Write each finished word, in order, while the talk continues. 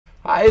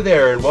Hi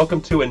there, and welcome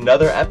to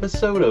another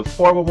episode of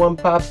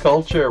 411 Pop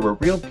Culture, where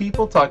real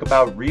people talk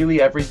about really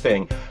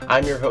everything.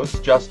 I'm your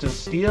host, Justin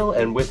Steele,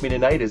 and with me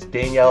tonight is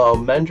Danielle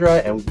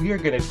Almendra, and we are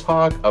going to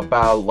talk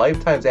about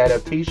Lifetime's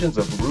adaptations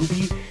of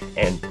Ruby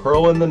and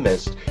Pearl in the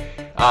Mist.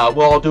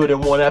 We'll all do it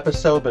in one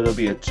episode, but it'll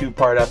be a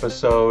two-part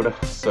episode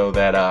so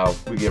that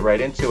we get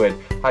right into it.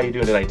 How you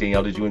doing tonight,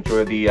 Danielle? Did you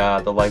enjoy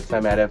the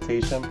Lifetime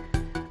adaptation?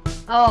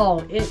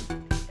 Oh, it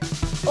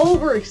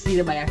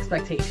over-exceeded my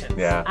expectations.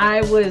 Yeah.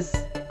 I was,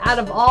 out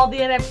of all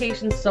the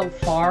adaptations so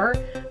far,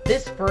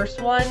 this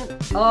first one,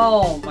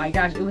 oh my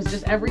gosh, it was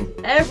just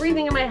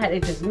everything in my head.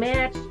 It just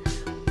matched.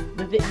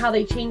 How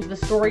they changed the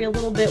story a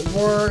little bit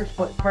worked,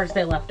 what parts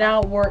they left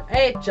out worked.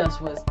 It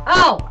just was,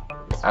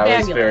 I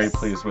was very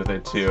pleased with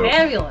it too.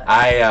 Fabulous.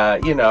 I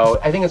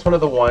think it's one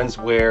of the ones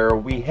where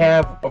we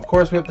have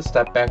the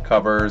step back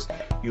covers.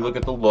 You look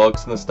at the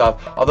looks and the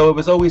stuff. Although it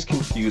was always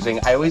confusing.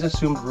 I always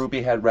assumed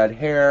Ruby had red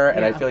hair,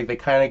 and I feel like they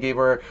kind of gave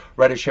her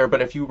reddish hair.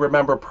 But if you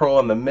remember Pearl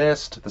in the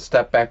Mist, the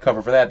step back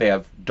cover for that, they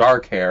have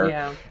dark hair.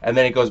 Yeah. And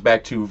then it goes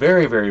back to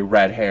very, very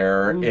red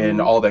hair in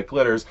all that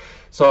glitters.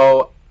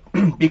 So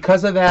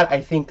because of that,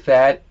 I think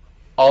that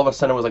all of a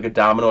sudden it was like a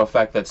domino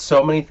effect that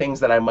so many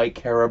things that I might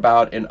care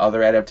about in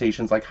other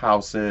adaptations like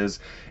houses,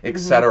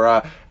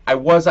 etc.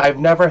 I've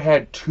never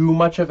had too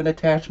much of an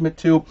attachment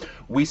to.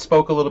 We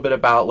spoke a little bit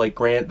about like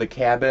the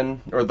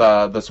cabin or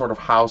the sort of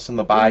house in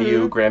the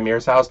Bayou,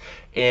 grandmere's house,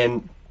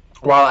 and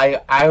while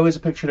I always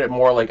pictured it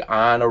more like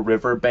on a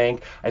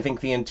riverbank, I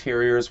think the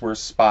interiors were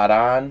spot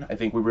on. I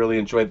think we really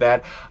enjoyed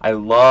that. I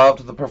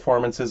loved the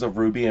performances of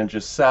Ruby and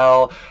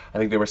Giselle. I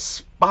think they were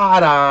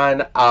spot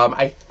on.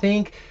 I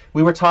think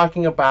we were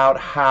talking about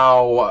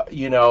how,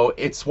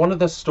 it's one of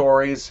the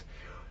stories.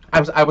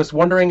 I was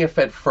wondering if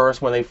at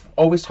first, when they've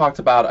always talked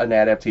about an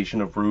adaptation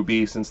of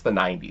Ruby since the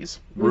 90s,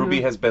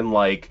 Ruby has been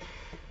like,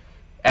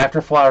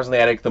 after Flowers in the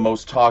Attic, the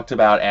most talked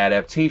about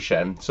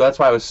adaptation. So that's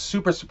why I was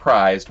super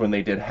surprised when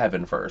they did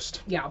Heaven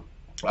first. Yeah.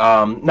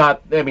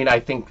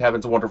 I think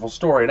Heaven's a wonderful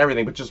story and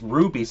everything, but just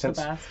Ruby since,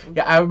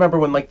 I remember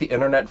when like the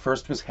internet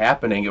first was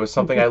happening, it was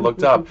something I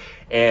looked up,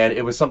 and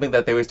it was something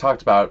that they always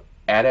talked about.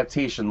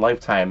 Adaptation,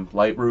 Lifetime,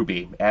 Light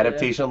Ruby.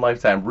 Adaptation,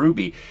 Lifetime,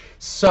 Ruby.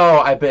 So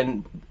I've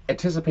been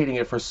anticipating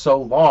it for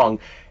so long.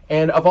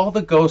 And of all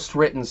the ghost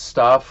written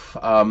stuff,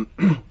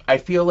 I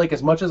feel like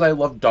as much as I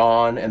love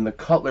Dawn and the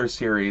Cutler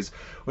series,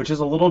 which is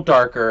a little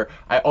darker,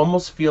 I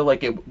almost feel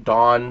like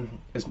Dawn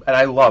is, and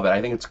I love it.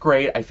 I think it's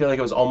great. I feel like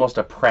it was almost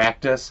a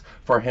practice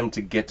for him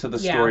to get to the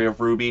story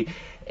of Ruby.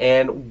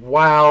 And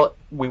while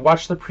we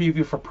watched the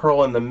preview for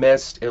Pearl in the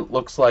Mist, it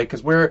looks like,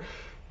 because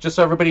just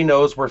so everybody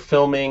knows, we're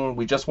filming.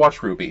 We just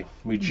watched Ruby.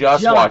 We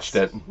just watched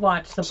it.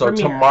 Watched the so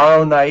premiere.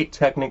 Tomorrow night,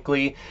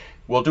 technically,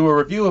 we'll do a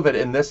review of it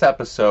in this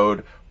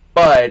episode,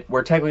 but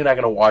we're technically not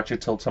going to watch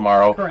it till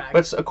tomorrow. Correct.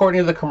 But according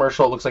to the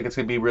commercial, it looks like it's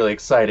going to be really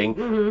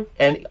exciting.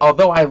 And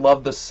although I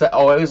love I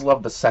always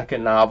love the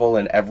second novel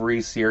in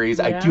every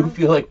series, I do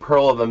feel like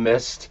Pearl of the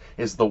Mist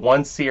is the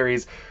one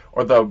series,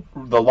 or the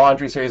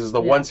Laundry series is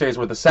the one series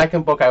where the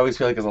second book I always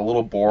feel like is a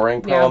little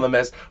boring, Pearl in the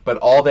Mist, but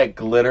all that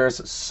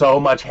glitters, so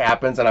much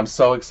happens, and I'm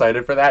so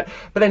excited for that.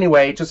 But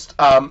anyway, just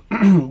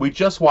we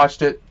just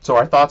watched it, so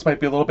our thoughts might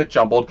be a little bit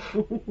jumbled,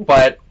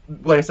 but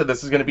like I said,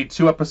 this is going to be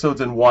 2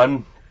 episodes in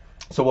one,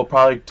 so we'll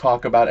probably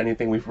talk about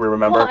anything we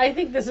remember. Well, I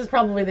think this is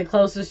probably the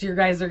closest you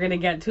guys are going to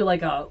get to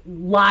like a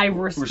live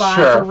response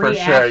or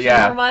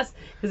reaction from us,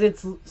 because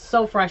it's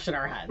so fresh in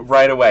our heads.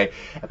 Right away.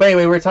 But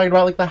anyway, we were talking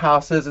about like the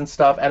houses and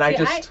stuff, and I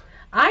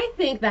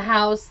think the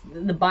house,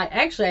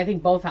 actually I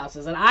think both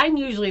houses, and I'm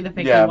usually the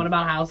picky one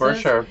about houses. For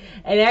sure.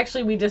 And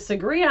actually we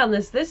disagree on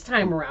this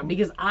time around,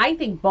 because I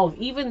think both,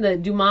 even the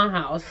Dumas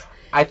house,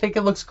 I think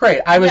it looks great.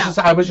 I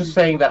was just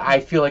saying that I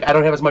feel like I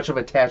don't have as much of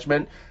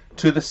attachment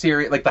to the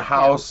series, like the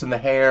house and the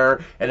hair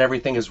and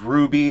everything is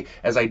Ruby,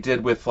 as I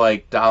did with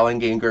like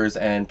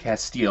Dollengangers and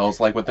Castiles,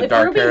 like with the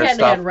dark hair and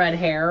stuff. Had red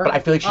hair. But I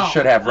feel like she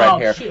should have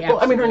red hair. Well,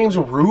 I mean, her name's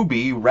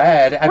Ruby,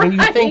 red. I mean,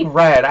 you think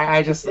red.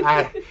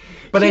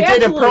 But I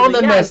did in Pearl in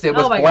the Mist, it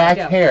was black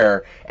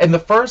hair. In the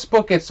first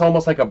book, it's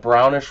almost like a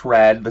brownish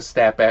red, the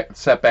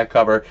setback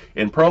cover.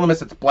 In Pearl in the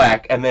Mist, it's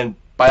black, and then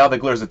by all the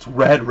glitters, it's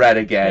red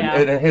again.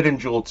 And in Hidden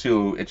Jewel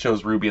 2, it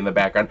shows Ruby in the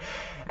background.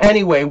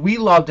 Anyway, we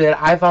loved it.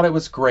 I thought it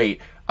was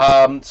great.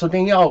 So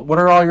Danielle, what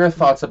are all your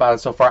thoughts about it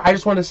so far? I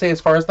just want to say,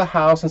 as far as the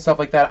house and stuff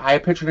like that, I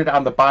pictured it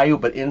on the Bayou,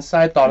 but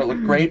inside thought it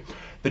looked great.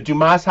 The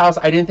Dumas house,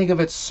 I didn't think of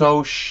it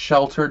so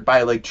sheltered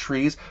by like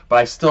trees, but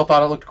I still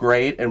thought it looked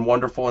great and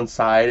wonderful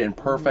inside and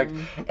perfect.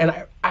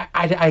 And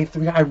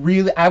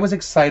I was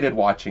excited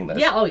watching this.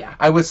 Yeah, oh yeah.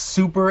 I was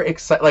super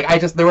excited.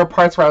 Like there were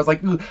parts where I was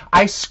like,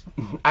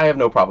 I have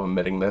no problem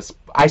admitting this.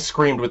 I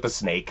screamed with the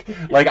snake.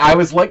 Like I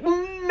was like, no.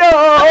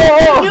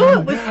 I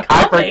knew it was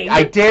coming.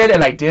 I did,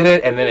 and I did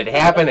it, and then it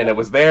happened, and it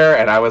was there,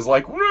 and I was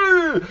like,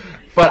 woo!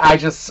 But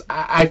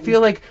I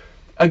feel like.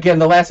 Again,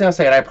 the last thing I'll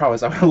say, and I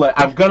promise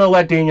I'm gonna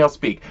let Danielle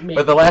speak. Maybe.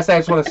 But the last thing I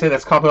just want to say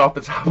that's coming off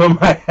the top of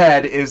my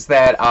head is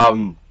that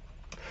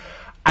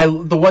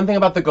the one thing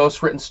about the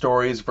ghost written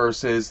stories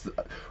versus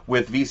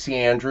with V.C.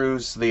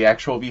 Andrews, the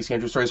actual V.C.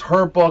 Andrews stories.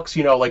 Her books,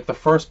 you know, like the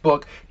first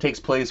book takes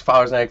place,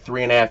 Flowers and Egg,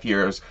 3.5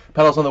 years.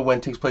 Petals on the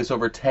Wind takes place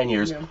over 10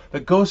 years. Yeah.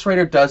 The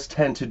ghostwriter does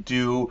tend to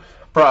do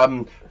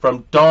from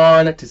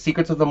Dawn to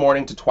Secrets of the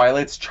Morning to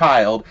Twilight's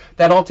Child.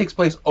 That all takes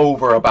place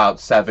over about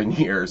 7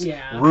 years.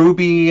 Yeah.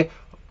 Ruby,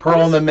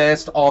 Pearl in the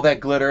Mist, All That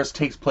Glitters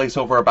takes place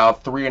over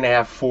about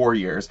 3.5, 4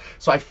 years.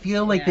 So I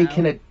feel like they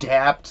can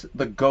adapt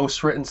the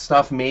ghostwritten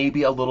stuff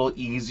maybe a little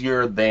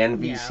easier than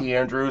V.C.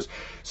 Andrews.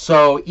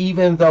 So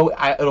even though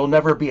it'll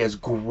never be as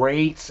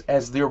great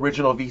as the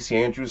original V.C.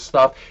 Andrews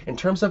stuff, in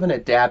terms of an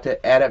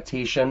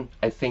adaptation,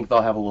 I think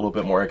they'll have a little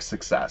bit more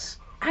success.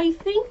 I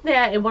think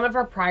that in one of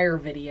our prior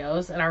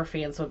videos, and our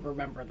fans would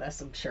remember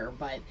this, I'm sure,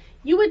 but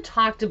you had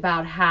talked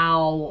about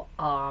how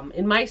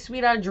in My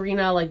Sweet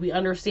Audrina, like, we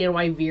understand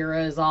why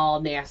Vera is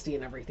all nasty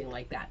and everything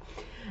like that.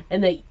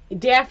 And that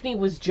Daphne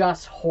was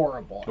just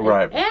horrible.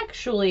 Right. And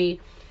actually,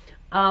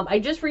 I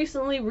just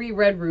recently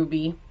reread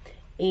Ruby,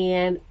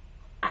 and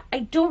I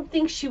don't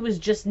think she was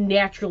just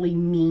naturally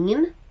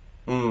mean.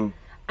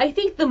 I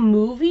think the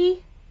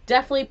movie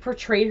definitely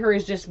portrayed her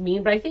as just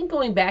mean, but I think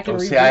going back and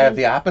reading... See, I have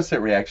the opposite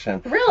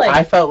reaction. Really?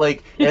 I felt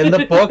like in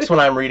the books when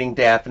I'm reading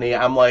Daphne,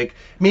 I'm like,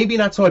 maybe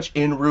not so much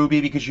in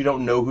Ruby because you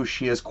don't know who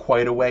she is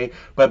quite away,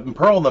 but in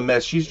Pearl in the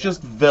Mist, she's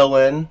just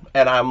villain,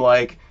 and I'm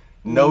like,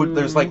 no,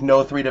 there's like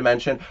no 3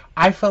 dimension.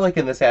 I felt like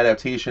in this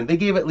adaptation, they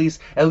gave at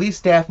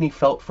least Daphne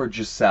felt for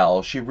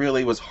Giselle. She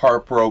really was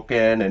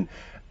heartbroken, and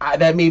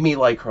that made me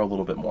like her a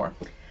little bit more.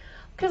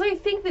 Because I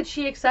think that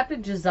she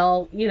accepted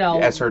Giselle, you know,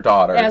 as her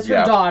daughter.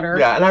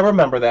 Yeah, and I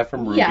remember that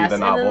from Ruby, the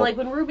novel. And then like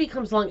when Ruby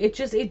comes along,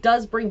 it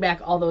does bring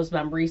back all those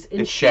memories.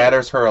 And it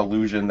shatters her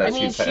illusion that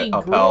she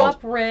upheld. grew up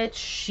rich.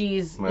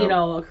 She's you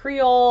know, a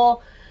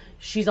Creole.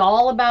 She's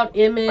all about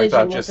image. I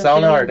thought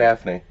Giselle or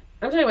Daphne.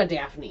 I'm talking about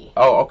Daphne.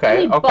 Oh, okay, I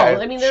mean, okay.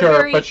 both. I mean,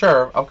 they're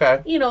sure,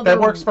 okay. You know, that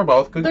works for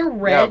both. They're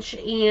rich,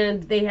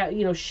 and they have,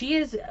 you know, she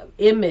is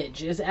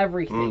image is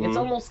everything. It's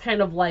almost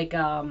kind of like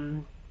a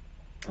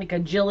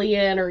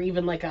Jillian or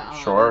even like a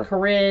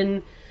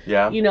Corinne.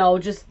 Yeah. You know,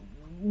 just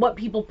what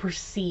people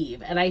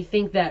perceive. And I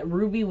think that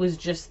Ruby was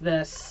just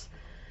this,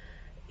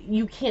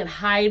 you can't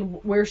hide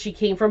where she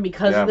came from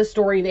because of the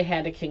story they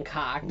had to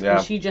concoct.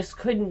 And she just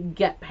couldn't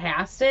get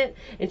past it.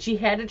 And she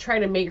had to try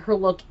to make her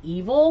look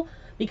evil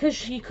because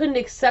she couldn't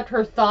accept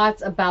her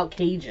thoughts about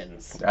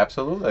Cajuns.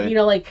 Absolutely. You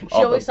know, like, she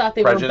always thought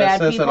they were bad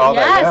people. And all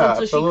that. Yeah, and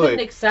so she couldn't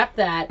accept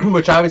that.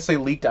 Which obviously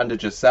leaked onto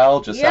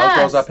Giselle. Giselle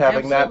grows up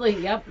having that.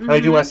 Yep. And I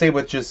do want to say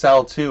with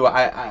Giselle, too,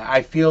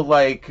 I feel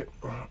like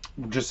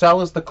Giselle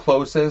is the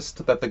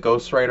closest that the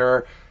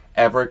ghostwriter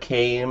ever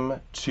came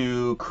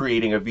to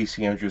creating a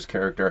V.C. Andrews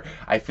character.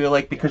 I feel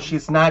like because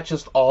she's not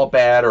just all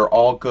bad or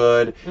all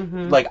good,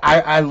 like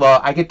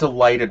I get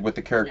delighted with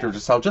the character of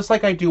Giselle, just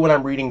like I do when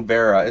I'm reading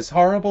Vera. As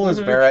horrible as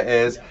Vera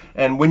is,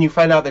 and when you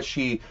find out that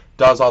she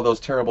does all those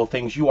terrible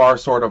things, you are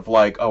sort of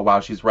like, oh wow,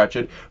 she's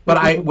wretched.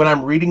 But when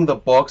I'm reading the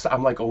books,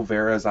 I'm like, oh,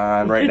 Vera's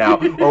on right now.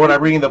 Or when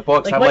I'm reading the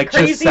books, I'm like,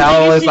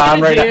 Giselle is on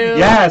right now.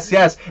 Yes.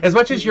 As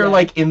much as you're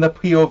like in the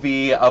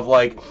POV of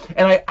like,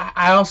 and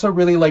I also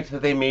really liked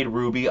that they made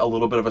Ruby a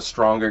little bit of a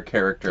stronger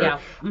character. Yeah.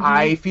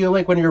 I feel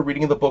like when you're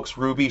reading the books,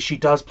 Ruby, she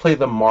does play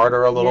the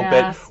martyr a little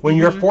bit. When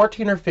you're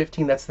 14 or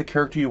 15, that's the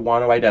character you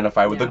want to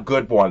identify with, the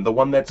good one, the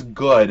one that's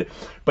good.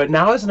 But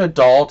now as an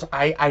adult,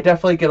 I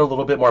definitely get a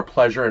little bit more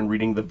pleasure in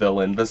reading the villain.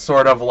 The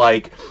sort of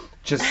like,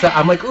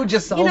 I'm like, ooh,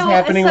 Giselle's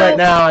happening right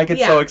now. I get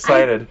so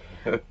excited.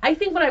 I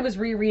think when I was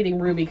rereading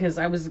Ruby, because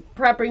I was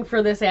prepping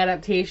for this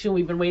adaptation,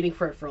 we've been waiting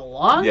for it for a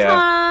long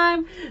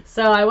time.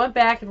 So I went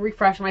back and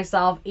refreshed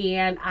myself,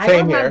 and I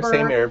remember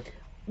same here.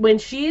 When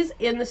she's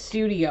in the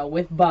studio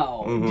with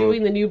Bo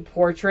doing the new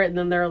portrait, and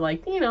then they're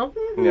like, you know,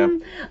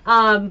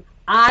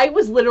 I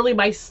was literally,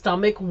 my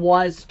stomach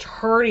was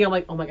turning. I'm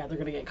like, oh my God, they're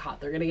going to get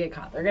caught. They're going to get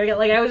caught. They're going to get,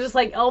 like, I was just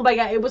like, oh my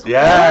God, it was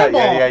horrible.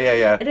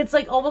 Yeah. And it's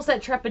like almost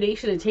that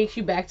trepidation. It takes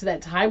you back to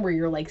that time where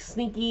you're like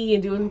sneaky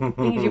and doing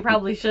things you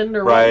probably shouldn't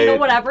or you know,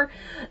 whatever.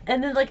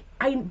 And then like,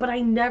 but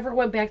I never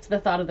went back to the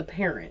thought of the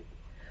parent.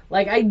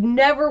 Like, I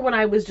never, when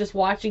I was just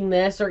watching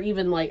this, or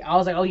even, like, I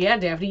was like, oh, yeah,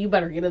 Daphne, you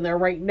better get in there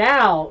right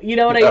now. You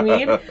know what I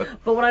mean?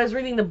 But when I was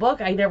reading the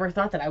book, I never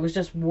thought that. I was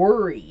just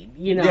worried,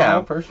 you know?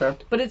 Yeah, for sure.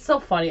 But it's so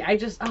funny.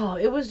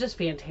 It was just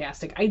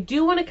fantastic. I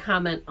do want to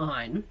comment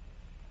on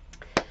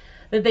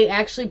that they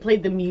actually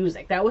played the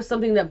music. That was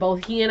something that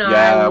both he and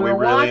I, when we were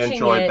really watching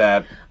enjoyed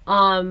that.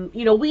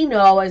 You know, we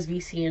know as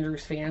V.C.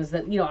 Andrews fans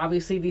that, you know,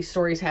 obviously these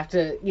stories have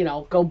to, you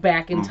know, go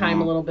back in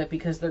time a little bit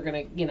because they're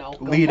going to, you know,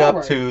 go lead forward.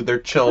 Up to their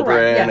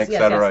children,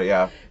 etc.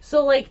 Yeah.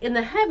 So, like, in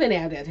the Heaven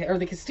adaptation, or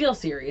the Steele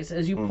series,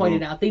 as you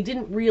pointed out, they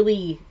didn't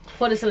really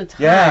put us in a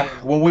time. Yeah,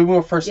 when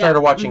we first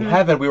started watching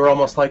Heaven, we were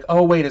almost like,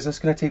 oh, wait, is this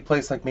going to take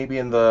place, like, maybe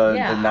in the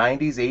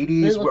 90s,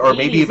 80s, or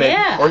maybe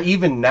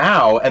even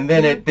now? And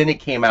then it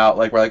came out,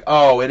 like, we're like,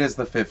 oh, it is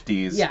the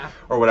 50s,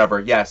 or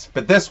whatever. Yes,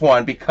 but this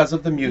one, because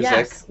of the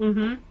music,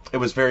 it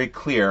was very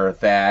clear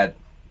that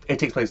it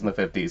takes place in the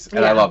 50s,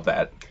 and I love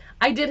that.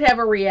 I did have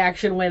a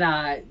reaction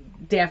when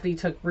Daphne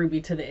took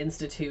Ruby to the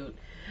Institute.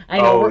 I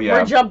know Oh,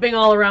 we're jumping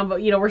all around,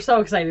 but we're so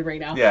excited right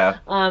now. Yeah.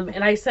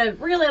 And I said,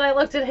 really? And I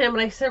looked at him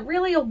and I said,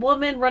 really, a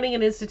woman running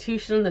an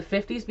institution in the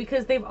 50s?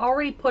 Because they've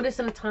already put us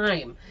in a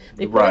time.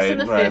 They put us in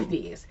the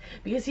 50s.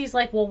 Because he's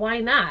like, well, why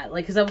not?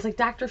 Like, because I was like,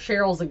 Dr.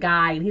 Cheryl's a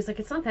guy, and he's like,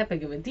 it's not that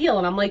big of a deal.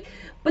 And I'm like,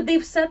 but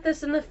they've set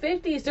this in the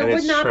 50s. There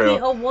would not be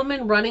a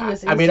woman running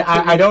this institution. I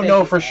mean, I don't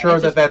know for sure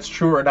that that's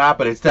true or not,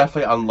 but it's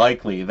definitely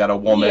unlikely that a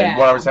woman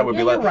 100% would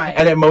be like,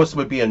 and at most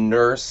would be a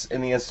nurse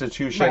in the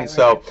institution.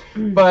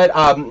 But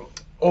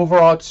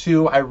overall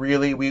too,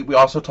 we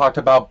also talked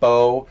about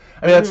Bo.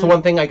 I mean, that's the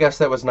one thing I guess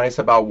that was nice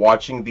about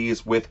watching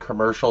these with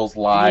commercials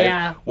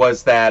live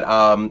was that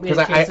because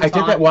I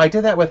did that. Well, I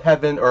did that with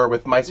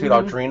with My Sweet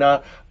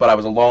Audrina, but I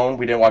was alone.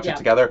 We didn't watch it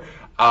together.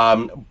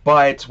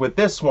 But with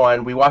this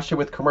one, we watched it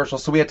with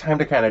commercials, so we had time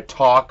to kind of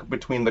talk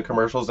between the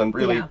commercials and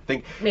really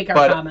make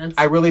our comments.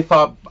 I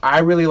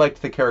really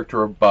liked the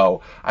character of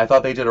Bo. I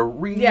thought they did a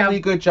really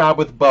good job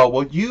with Bo.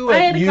 Well, I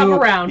had to come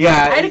around.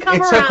 Yeah, I had to come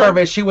around. It took her a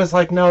bit. She was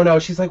like, no.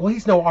 She's like, well,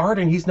 he's no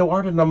Arden.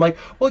 And I'm like,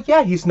 well,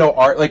 yeah, he's no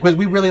Arden. Like,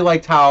 we really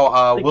liked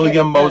how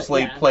William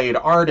Moseley played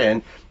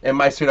Arden in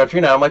My Sweet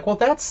Audrina. I'm like, well,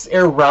 that's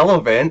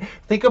irrelevant.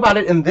 Think about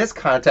it in this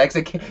context.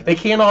 They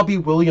can't all be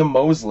William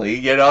Moseley,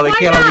 They can't all be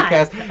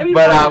cast.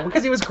 But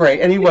because he was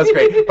great, and he was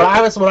great.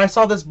 But when I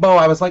saw this Bo,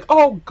 I was like,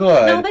 oh,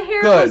 good. No, the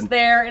hair was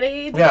there.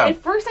 And at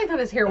first, I thought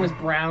his hair was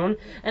brown,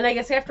 and I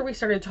guess after we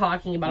started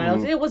talking about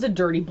it, it was a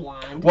dirty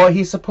blonde. Well,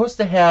 he's supposed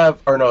to have,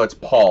 or no, it's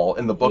Paul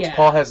in the books. Yeah.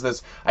 Paul has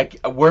this.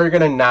 We're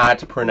gonna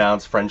not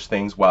pronounce French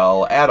things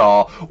well at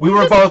all. We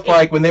were both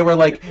like, when they were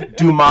like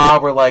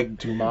Dumas, we're like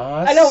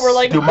Dumas. I know, we're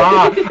like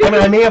Dumas. I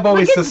mean, I may have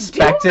always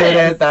suspected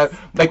it that,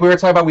 like we were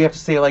talking about, we have to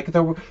say like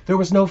there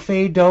was no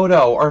Fay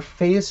Dodo or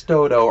Face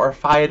Dodo or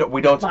Fido.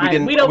 We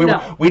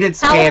did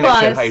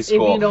Spanish in high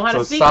school, if you know how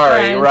to speak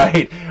sorry, French,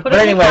 right? But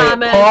anyway,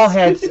 Paul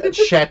had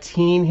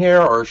châtain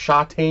hair or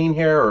châtain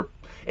hair or.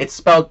 It's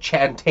spelled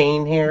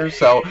Chantain here,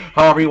 so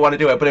however you want to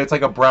do it, but it's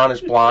like a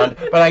brownish blonde.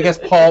 But I guess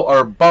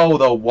Bo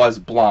though was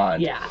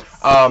blonde. Yeah.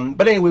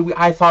 But anyway,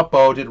 I thought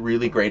Bo did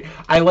really great.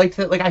 I liked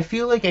it. Like I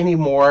feel like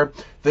anymore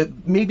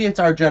that maybe it's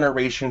our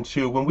generation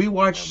too. When we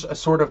watch a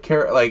sort of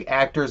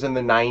actors in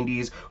the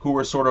 '90s who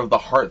were sort of the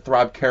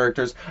heartthrob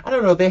characters, I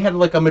don't know, they had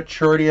like a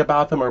maturity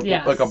about them or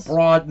like a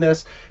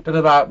broadness.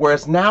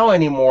 Whereas now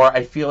anymore,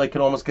 I feel like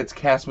it almost gets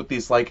cast with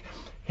these like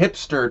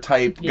hipster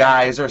type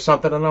guys or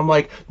something, and I'm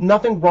like,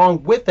 nothing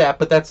wrong with that,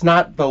 but that's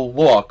not the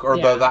look or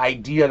the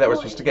idea that we're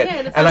supposed to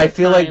get. And I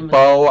feel like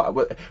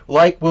Bo,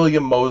 like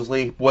William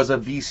Moseley, was a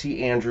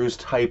V.C. Andrews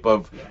type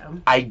of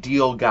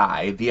ideal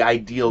guy, the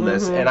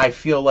idealness, and I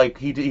feel like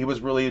he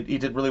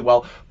did really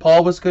well.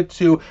 Paul was good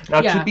too.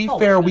 Now, to be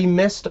fair, we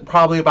missed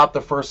probably about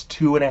the first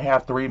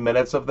 2.5, 3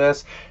 minutes of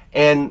this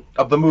and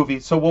of the movie,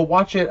 so we'll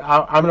watch it.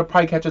 I'm gonna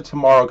probably catch it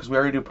tomorrow because we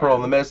already do Pearl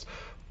in the Mist,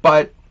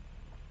 but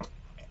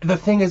the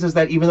thing is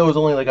that even though it was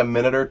only like a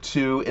minute or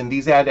two in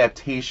these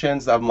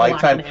adaptations of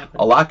Lifetime,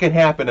 a lot can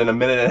happen in a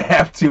minute and a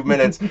half, 2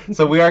 minutes.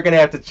 So we are going to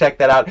have to check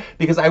that out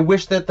because I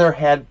wish that there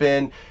had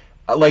been,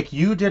 like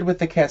you did with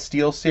the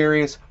Castile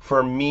series,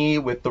 for me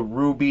with the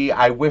Ruby,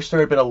 I wish there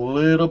had been a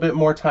little bit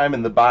more time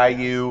in the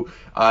Bayou.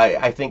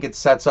 I think it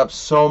sets up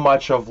so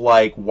much of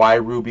like why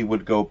Ruby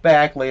would go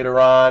back later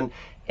on,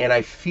 and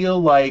I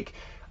feel like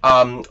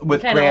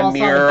with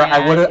Grandmere,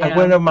 I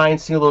wouldn't have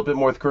mind seeing a little bit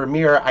more with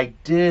Grandmere. I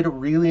did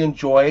really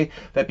enjoy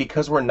that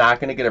because we're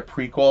not going to get a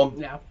prequel.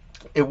 Yeah.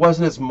 It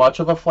wasn't as much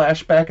of a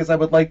flashback as I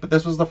would like, but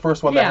this was the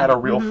first one that had a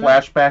real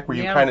flashback where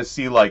you kind of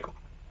see like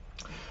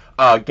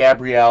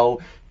Gabrielle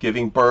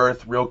giving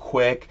birth real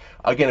quick.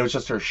 Again, it was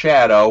just her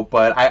shadow,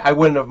 but I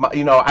wouldn't have,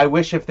 I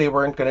wish if they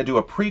weren't going to do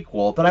a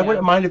prequel, then I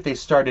wouldn't mind if they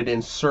started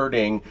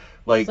inserting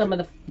like some of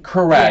the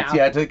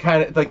to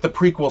kind of like the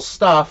prequel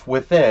stuff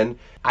within.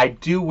 I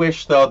do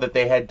wish though that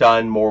they had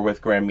done more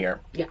with Grandmere.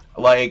 Yeah.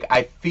 Like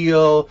I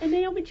feel. And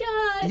Naomi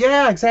Judd.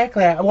 Yeah,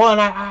 exactly. Well,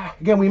 and I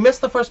again we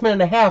missed the first minute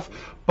and a half,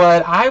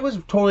 but I was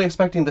totally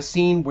expecting the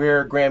scene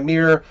where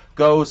Grandmere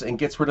goes and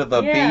gets rid of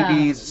the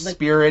baby's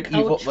spirit,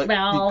 evil.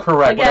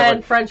 Correct. Again,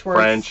 whatever. French words.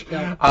 French.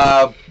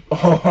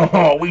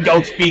 Yeah. We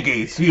don't speak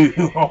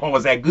it.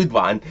 Was that good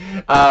one?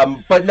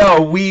 But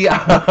no, we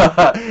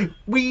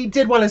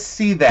did want to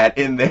see that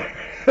in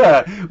there.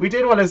 We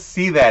did want to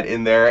see that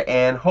in there,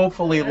 and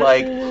hopefully,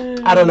 like,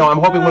 I don't know, I'm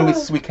hoping when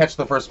we catch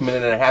the first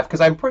minute and a half,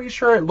 because I'm pretty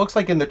sure it looks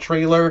like in the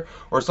trailer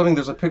or something,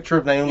 there's a picture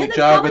of Naomi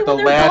Judd with the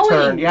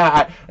lantern.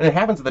 Yeah, and it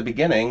happens at the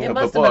beginning of the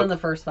book. It must have been in the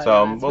first 5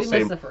 minutes. We'll see.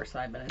 Missed the first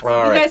 5 minutes. All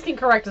you right. guys can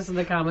correct us in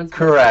the comments.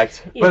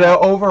 Correct. But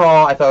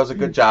overall, I thought it was a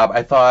good job.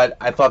 I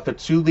thought the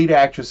two lead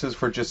actresses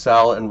for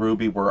Giselle and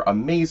Ruby were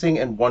amazing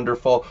and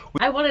wonderful.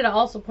 I wanted to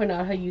also point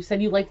out how you said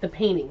you liked the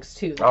paintings,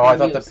 too. I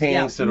thought the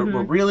paintings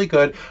were really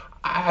good.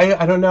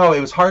 I don't know. It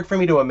was hard for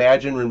me to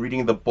imagine when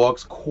reading the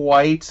books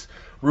quite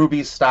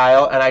Ruby's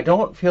style, and I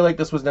don't feel like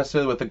this was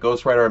necessarily what the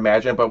ghostwriter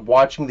imagined, but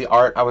watching the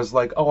art, I was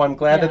like, oh, I'm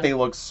glad that they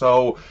look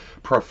so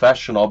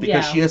professional,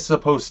 because she is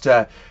supposed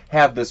to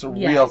have this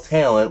real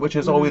talent, which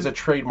is always a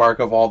trademark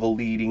of all the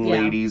leading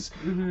ladies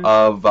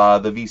of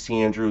the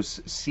V.C.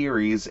 Andrews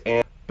series.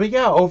 But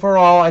yeah,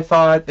 overall, I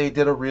thought they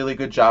did a really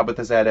good job with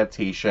this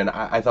adaptation.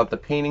 I thought the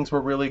paintings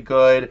were really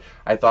good.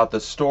 I thought the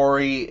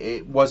story,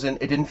 it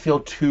didn't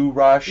feel too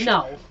rushed.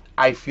 No.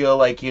 I feel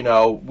like,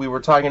 we were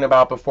talking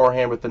about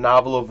beforehand with the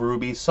novel of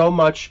Ruby, so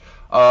much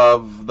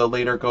of the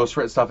later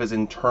ghostwritten stuff is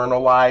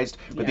internalized,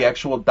 but the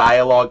actual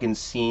dialogue and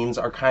scenes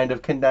are kind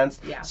of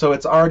condensed. Yeah. So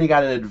it's already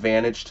got an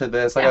advantage to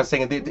this. Like I was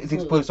saying, it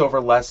takes place over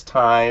less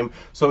time,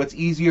 so it's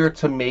easier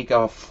to make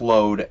a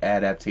flowed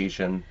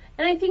adaptation.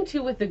 And I think,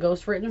 too, with the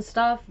ghostwritten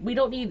stuff, we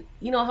don't need,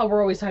 how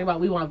we're always talking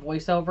about we want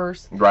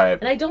voiceovers. Right.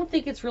 And I don't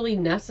think it's really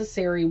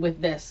necessary with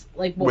this.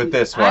 Like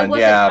this one,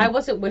 yeah. I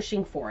wasn't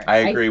wishing for it. I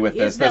agree with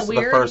this. This is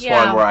the first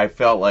Yeah. one where I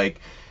felt like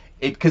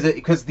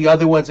because the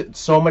other ones,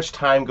 so much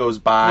time goes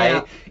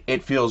by,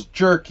 it feels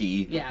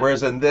jerky. Yeah.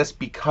 Whereas in this,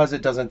 because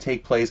it doesn't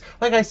take place,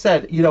 like I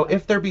said,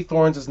 If There Be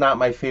Thorns is not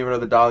my favorite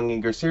of the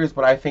Doppelganger series,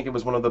 but I think it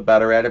was one of the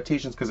better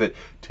adaptations because it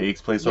takes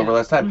place over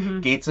less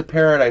time. Gates of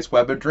Paradise,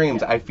 Web of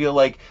Dreams, I feel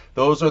like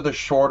those are the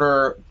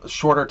shorter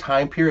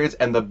time periods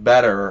and the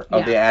better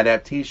of the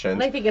adaptations.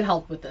 And I think it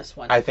helped with this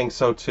one. I think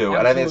so too. Absolutely.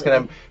 And I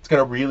think it's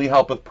gonna really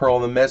help with Pearl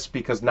and the Mist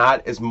because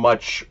not as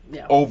much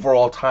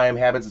overall time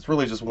happens. It's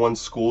really just one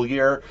school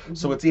year.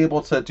 So it's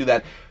able to do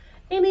that.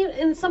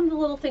 And some of the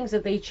little things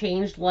that they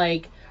changed,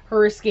 like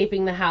her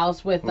escaping the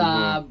house with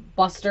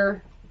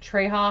Buster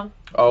Treha.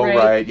 Oh,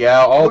 right.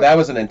 Yeah. Oh, that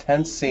was an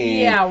intense scene.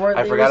 Yeah, where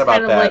I forgot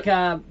about that.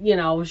 Kind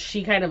of like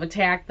she kind of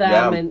attacked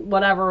them and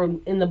whatever.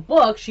 In the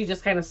book, she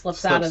just kind of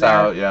slips out of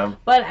there. Yeah.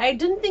 But I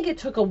didn't think it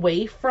took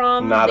away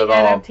from Not the at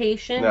all.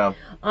 adaptation. No.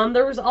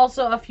 There was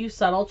also a few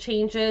subtle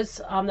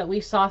changes that we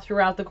saw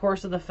throughout the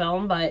course of the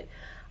film, but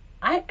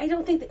I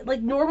don't think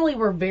normally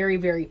we're very,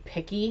 very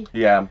picky.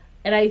 Yeah.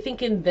 And I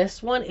think in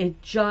this one, it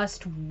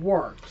just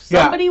worked.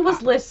 Yeah. Somebody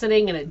was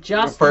listening, and it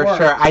just worked. For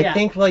sure. I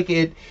think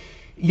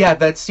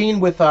that scene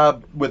with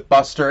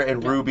Buster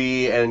and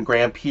Ruby and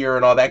Grandmere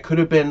and all that could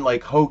have been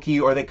hokey,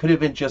 or they could have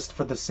been just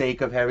for the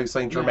sake of having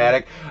something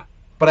dramatic.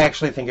 But I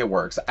actually think it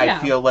works. I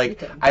feel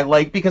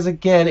because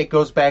again, it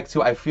goes back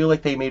to, I feel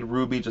like they made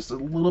Ruby just a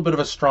little bit of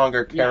a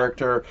stronger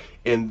character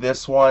in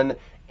this one.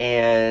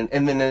 And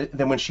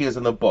then when she is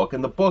in the book.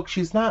 In the book,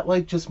 she's not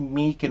just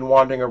meek and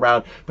wandering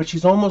around, but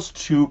she's almost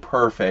too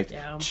perfect.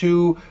 Yeah.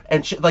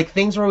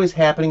 Things are always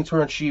happening to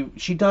her, and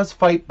she does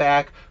fight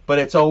back, but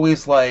it's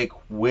always way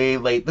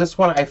late. This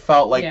one, I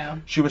felt like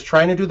she was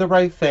trying to do the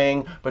right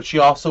thing, but she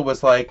also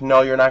was like,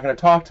 no, you're not going to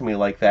talk to me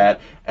like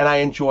that. And I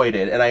enjoyed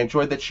it. And I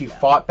enjoyed that she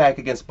fought back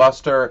against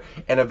Buster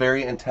in a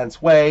very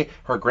intense way.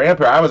 Her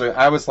grandpa,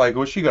 I was like,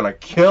 was she going to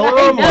kill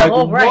him? I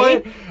know,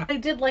 right? What? I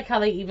did like how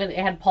they even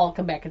had Paul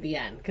come back at the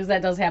end, because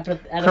that does happen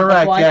at the end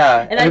Correct, of one.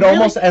 yeah. And it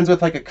almost ends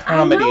with a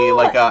comedy.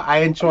 I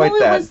enjoyed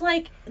that. It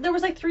was there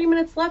was 3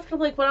 minutes left. I'm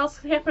like, what else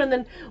could happen? And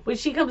then when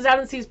she comes out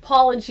and sees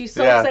Paul, and she's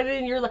so excited,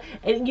 and you're like,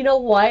 and you know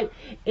what?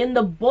 In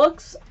the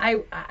books,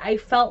 I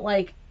felt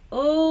like,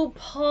 oh,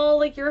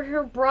 Paul, you're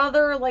her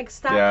brother,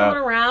 stop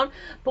coming around.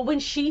 But when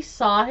she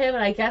saw him,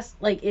 and I guess,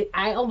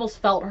 I almost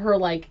felt her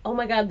oh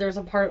my God, there's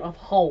a part of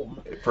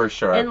home. For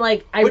sure. And,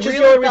 Which is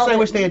the only reason I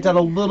wish they had done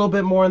a little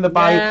bit more in the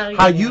Bayou.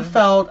 How you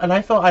felt, and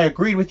I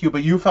agreed with you,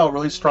 but you felt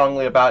really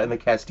strongly about in the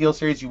Castile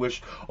series, you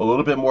wish a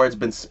little bit more has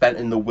been spent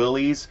in the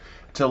Willies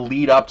to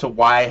lead up to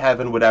why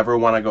Heaven would ever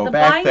want to go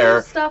back there. The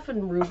Bayou stuff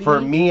and Ruby.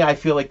 For me, I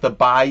feel like the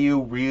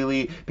Bayou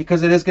really,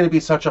 because it is going to be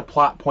such a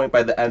plot point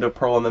by the end of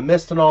Pearl and the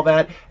Mist and all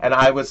that, and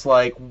I was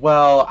like,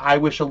 well, I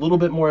wish a little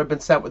bit more had been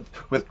set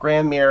with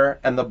Grandmere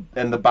and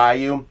the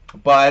Bayou,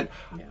 but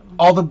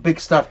all the big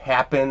stuff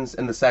happens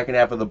in the second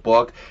half of the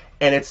book,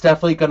 and it's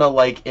definitely going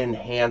to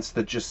enhance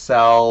the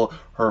Giselle,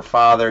 her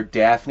father,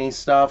 Daphne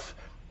stuff.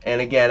 And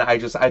again, I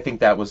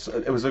think that was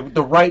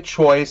the right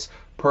choice.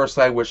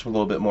 Personally, I wish a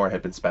little bit more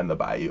had been spent in the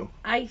Bayou.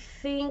 I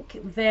think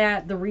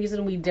that the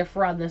reason we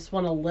differ on this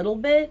one a little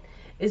bit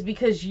is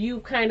because you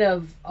kind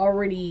of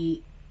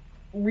already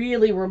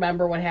really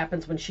remember what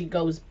happens when she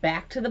goes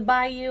back to the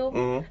Bayou.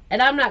 Mm-hmm.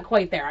 And I'm not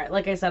quite there.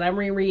 Like I said, I'm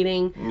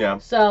rereading. Yeah.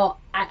 So,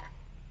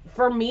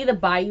 for me, the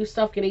Bayou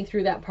stuff, getting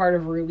through that part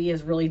of Ruby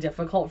is really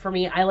difficult for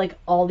me. I like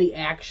all the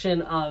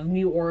action of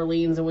New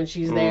Orleans and when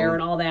she's there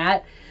and all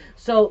that.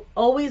 So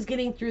always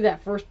getting through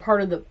that first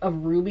part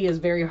of Ruby is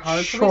very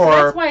hard for me. So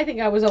that's why I think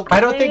I was okay. I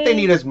don't think they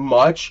need as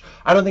much.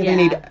 I don't think they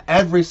need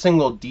every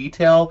single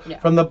detail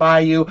from the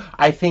Bayou.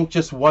 I think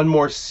just one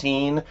more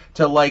scene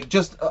to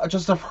just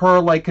of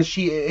her because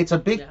it's a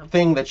big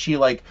thing that she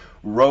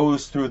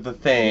rose through the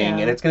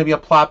thing, and it's going to be a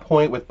plot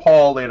point with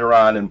Paul later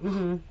on,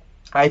 and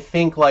I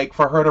think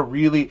for her to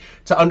really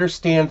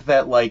understand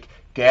that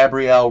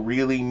Gabrielle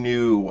really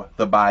knew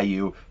the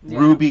Bayou. Yeah.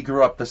 Ruby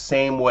grew up the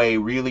same way,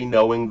 really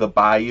knowing the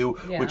Bayou,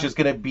 which is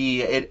going to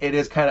be, it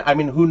is kind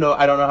of, who knows,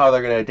 I don't know how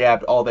they're going to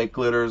adapt All That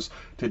Glitters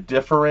to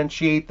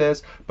differentiate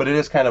this, but it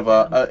is kind of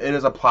it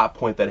is a plot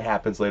point that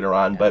happens later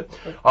on. But,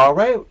 all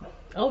right,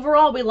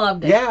 Overall, we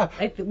loved it. Yeah.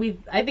 I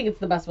think it's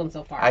the best one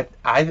so far.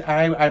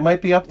 I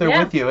might be up there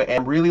with you,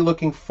 and really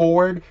looking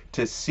forward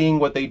to seeing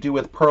what they do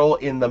with Pearl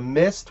in the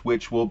Mist,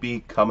 which will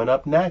be coming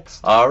up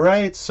next. All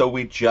right, so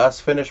we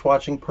just finished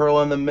watching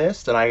Pearl in the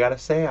Mist, and I gotta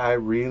say, I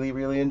really,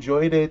 really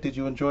enjoyed it. Did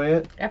you enjoy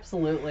it?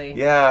 Absolutely.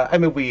 Yeah, I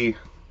mean,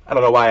 I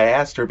don't know why I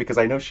asked her, because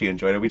I know she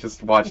enjoyed it. We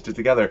just watched it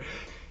together.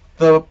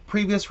 The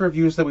previous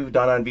reviews that we've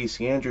done on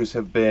VC Andrews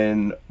have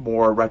been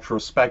more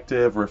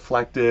retrospective,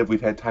 reflective.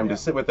 We've had time to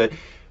sit with it.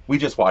 We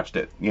just watched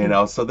it, you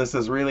know, so this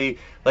is really,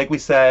 like we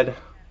said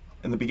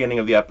in the beginning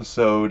of the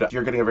episode,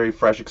 you're getting a very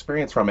fresh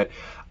experience from it.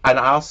 And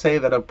I'll say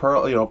that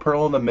Pearl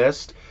in the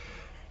Mist,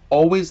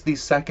 always the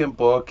second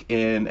book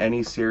in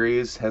any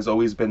series has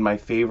always been my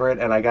favorite.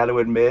 And I got to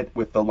admit,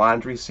 with the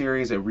Laundry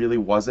series, it really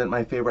wasn't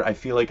my favorite. I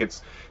feel like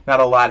it's not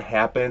a lot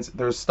happens.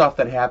 There's stuff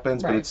that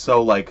happens, but it's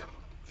so like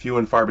few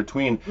and far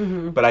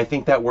between. But I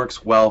think that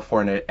works well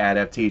for an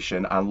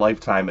adaptation on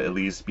Lifetime, at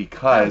least,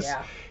 because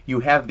you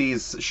have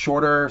these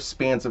shorter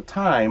spans of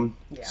time,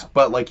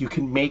 but like you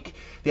can make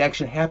the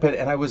action happen.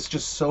 And I was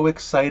just so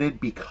excited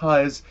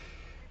because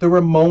there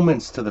were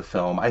moments to the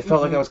film. I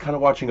felt like I was kind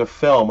of watching a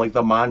film, like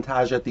the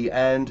montage at the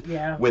end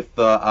with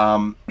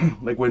the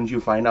like when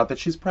you find out that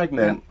she's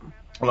pregnant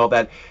and all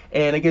that.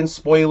 And again,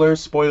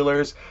 spoilers.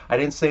 I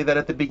didn't say that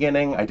at the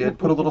beginning. I did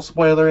put a little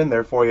spoiler in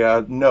there for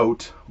you,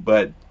 note,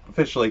 but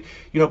officially,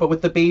 but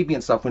with the baby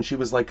and stuff, when she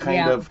was like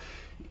kind of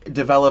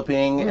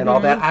developing and all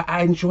that,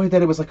 I enjoyed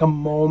that it was like a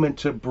moment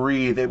to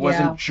breathe. It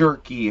wasn't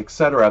jerky,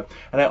 etc.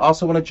 And I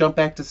also want to jump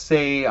back to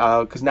say,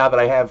 because now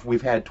that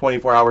we've had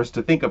 24 hours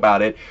to think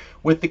about it,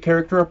 with the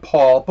character of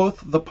Paul,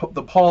 both the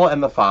Paul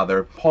and the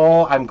father.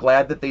 Paul, I'm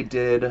glad that they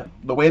did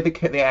the way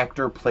the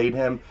actor played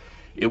him.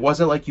 It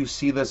wasn't like you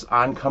see this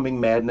oncoming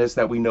madness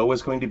that we know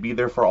is going to be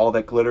there for all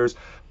that glitters,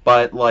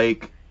 but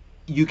like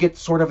you get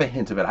sort of a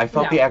hint of it. I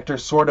felt the actor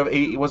sort of,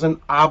 he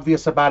wasn't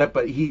obvious about it,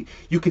 but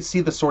you could see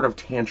the sort of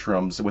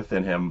tantrums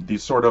within him.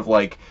 These sort of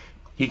like,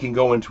 he can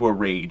go into a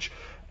rage.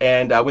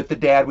 And with the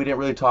dad, we didn't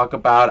really talk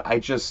about. I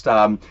just,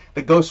 the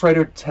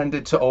ghostwriter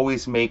tended to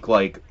always make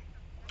like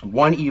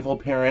one evil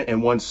parent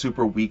and one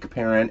super weak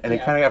parent, and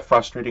it kind of got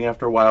frustrating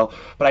after a while.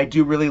 But I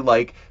do really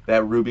like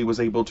that Ruby was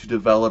able to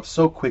develop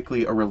so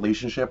quickly a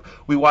relationship.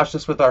 We watched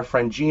this with our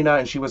friend Gina,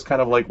 and she was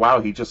kind of like,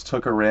 wow, he just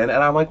took her in.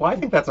 And I'm like, well, I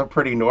think that's a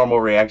pretty normal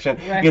reaction.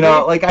 Right.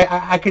 Like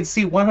I could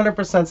see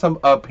 100%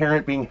 a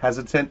parent being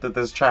hesitant that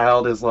this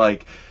child is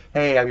like,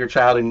 hey, I'm your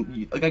child.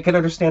 And like, I can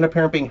understand a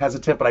parent being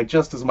hesitant, but I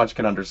just as much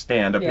can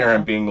understand a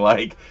parent being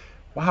like,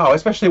 wow,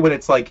 especially when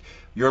it's like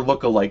your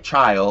look-alike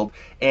child.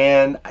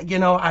 And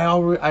I'll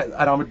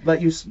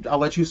let you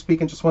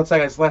speak in just one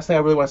second. The last thing I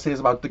really want to say is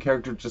about the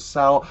character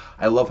Giselle.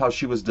 I love how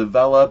she was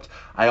developed.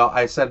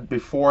 I said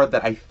before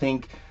that I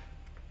think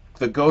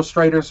the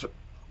ghostwriter's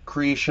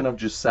creation of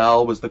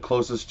Giselle was the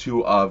closest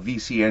to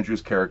VC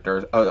Andrews'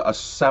 character, a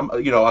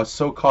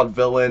so-called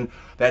villain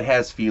that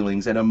has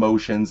feelings and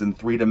emotions in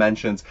 3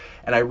 dimensions.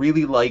 And I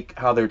really like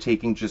how they're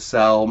taking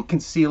Giselle. You can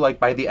see like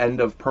by the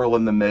end of Pearl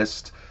in the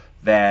Mist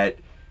that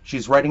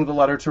she's writing the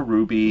letter to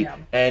Ruby,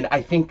 and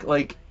I think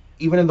like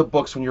even in the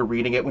books when you're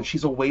reading it, when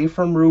she's away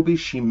from Ruby,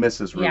 she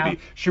misses Ruby.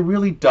 She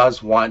really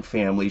does want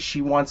family.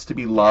 She wants to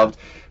be loved,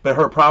 but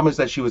her problem is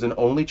that she was an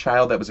only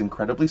child that was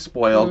incredibly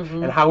spoiled,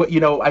 and how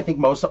I think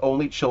most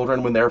only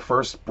children, when they're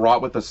first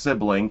brought with a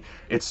sibling,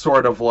 it's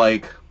sort of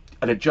like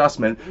an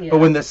adjustment, but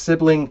when the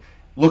sibling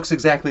looks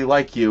exactly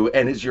like you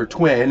and is your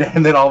twin,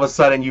 and then all of a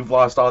sudden you've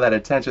lost all that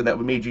attention that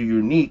made you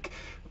unique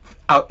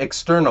out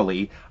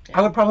externally,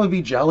 I would probably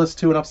be jealous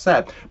too and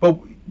upset. But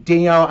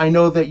Danielle, I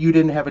know that you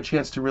didn't have a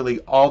chance to really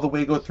all the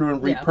way go through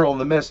and read Pearl in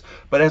the Mist,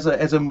 but as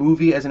a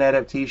movie, as an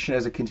adaptation,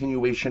 as a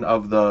continuation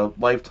of the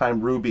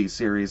Lifetime Ruby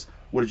series,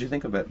 what did you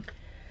think of it?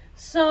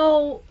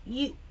 So,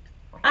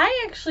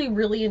 I actually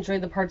really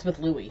enjoyed the parts with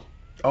Louie.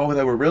 Oh,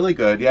 they were really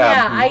good,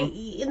 yeah.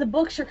 In the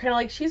books, you're kind of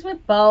like, she's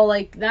with Bo,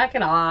 like, knock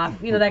it off,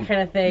 that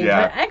kind of thing.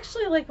 But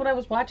actually, like, when I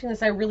was watching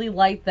this, I really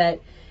liked that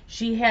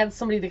she had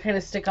somebody to kind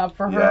of stick up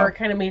for her,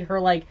 kind of made her,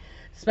 like,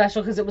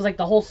 special, because it was like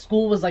the whole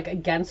school was like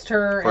against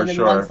her, and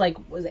then once like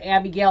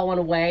Abigail went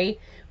away, it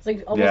was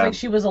like almost like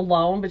she was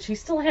alone, but she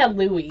still had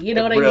Louie. You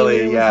know what I mean?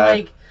 It was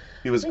like,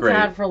 he was great.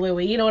 God for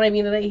Louie. You know what I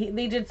mean?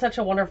 They did such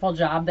a wonderful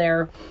job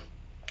there,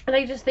 and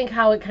I just think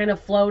how it kind of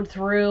flowed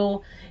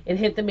through. It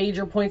hit the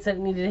major points that it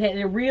needed to hit, and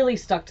it really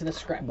stuck to the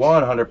script.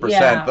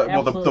 100%.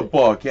 Well, the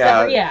book,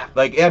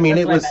 Like, I mean,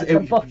 that's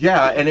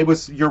and it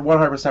was, you're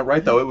 100%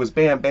 right, though. It was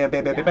bam, bam,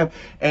 bam, bam, bam.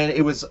 And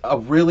it was a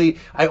really,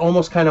 I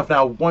almost kind of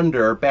now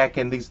wonder, back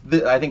in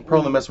I think Pearl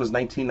in the Mist was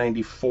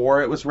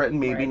 1994, it was written,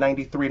 maybe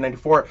 93,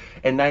 94,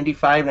 and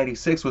 95,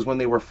 96 was when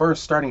they were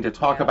first starting to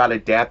talk about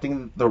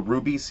adapting the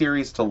Ruby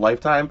series to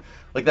Lifetime.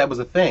 Like, that was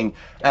a thing.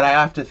 And I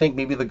have to think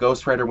maybe the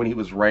ghostwriter, when he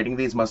was writing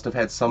these, must have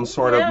had some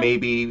sort of,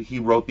 maybe he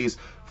wrote these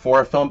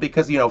for a film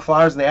because, you know,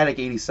 Flowers in the Attic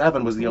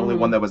 87 was the only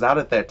one that was out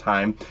at that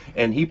time,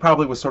 and he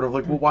probably was sort of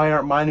like, well, why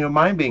aren't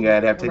mine being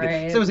adapted?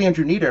 Right. So it was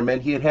Andrew Niederman.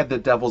 He had The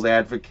Devil's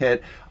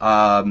Advocate,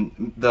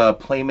 the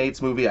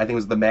Playmates movie, I think it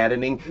was The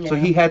Maddening. So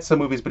he had some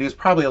movies, but he was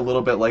probably a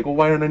little bit like, well,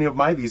 why aren't any of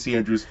my V.C.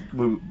 Andrews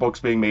books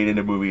being made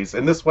into movies?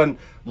 And this one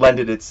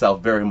lended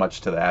itself very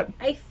much to that.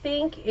 I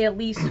think, at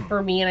least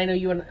for me, and I know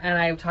you and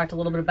I have talked a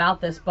little bit about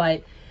this,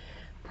 but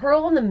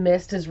Pearl in the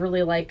Mist is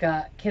really like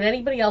can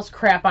anybody else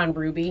crap on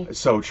Ruby?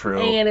 So true.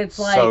 And it's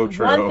like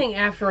one thing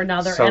after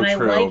another. So and I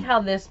like how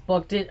this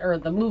book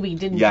the movie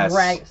didn't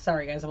drag.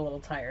 Sorry guys, I'm a little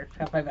tired.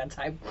 Past my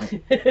bedtime.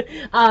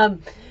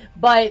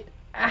 But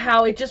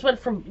how it just went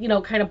from, you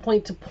know, kind of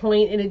point to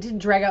point, and it didn't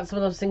drag out some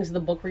of those things in the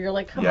book where you're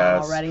like, come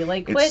on already.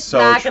 Like, quit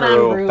knocking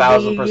on Ruby.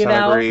 1000% you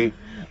know? agree.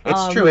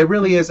 It's true. It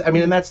really is. I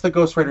mean, and that's the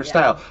Ghost Rider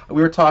style.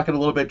 We were talking a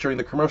little bit during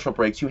the commercial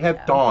breaks. You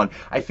have Dawn.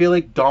 I feel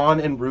like Dawn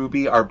and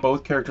Ruby are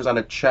both characters on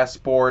a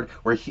chessboard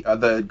where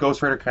the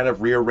Ghost Rider kind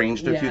of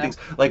rearranged a few things.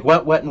 Like,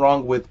 what went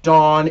wrong with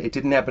Dawn? It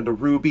didn't happen to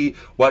Ruby.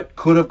 What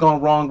could have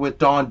gone wrong with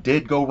Dawn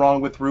did go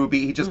wrong with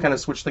Ruby. He just kind of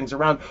switched things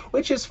around,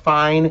 which is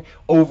fine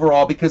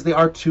overall because they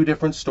are two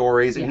different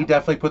stories, and he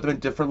definitely put them in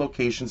different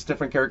locations,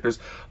 different characters.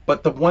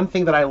 But the one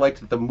thing that I liked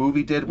that the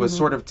movie did was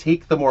sort of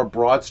take the more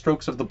broad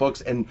strokes of the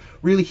books and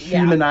really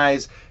humanize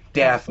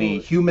Daphne,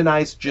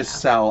 humanize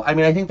Giselle. I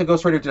mean, I think the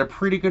Ghost Rider did a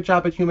pretty good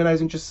job at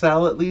humanizing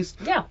Giselle, at least.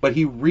 Yeah. But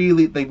they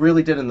really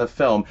did in the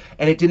film,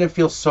 and it didn't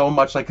feel so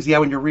much like, because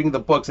when you're reading the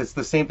books, it's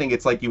the same thing.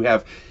 It's like you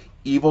have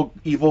evil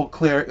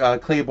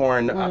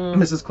Claiborne,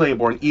 Mrs.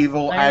 Claiborne,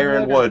 evil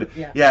Ironwood,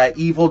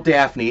 evil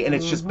Daphne, and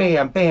it's just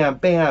bam, bam,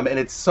 bam, and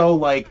it's so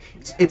like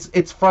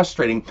it's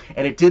frustrating.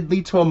 And it did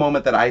lead to a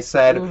moment that I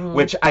said,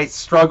 which I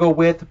struggle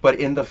with, but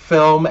in the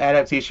film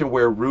adaptation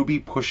where Ruby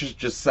pushes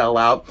Giselle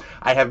out,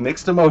 I have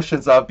mixed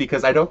emotions of,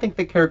 because I don't think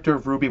the character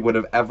of Ruby would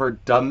have ever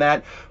done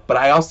that, but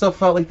I also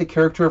felt like the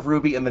character of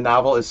Ruby in the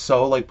novel is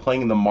so like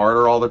playing the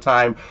martyr all the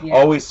time,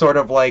 always sort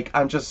of like,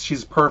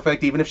 she's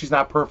perfect, even if she's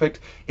not perfect,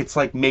 it's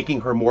like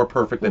making her more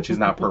perfect than she's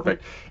not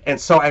perfect. And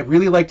so I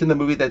really liked in the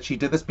movie that she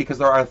did this, because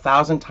there are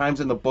 1,000 times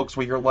in the books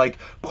where you're like,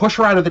 push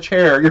her out of the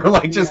chair, you're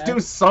like, just do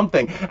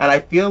something. And I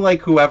feel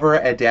like whoever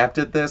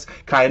adapted this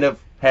kind of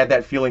had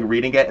that feeling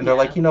reading it, and they're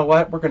like, you know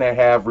what, we're gonna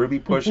have Ruby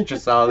push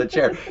Giselle out of the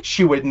chair.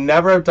 She would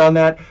never have done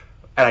that,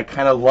 and I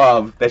kind of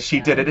love that she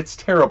did it. It's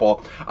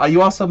terrible.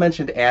 You also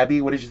mentioned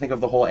Abby. What did you think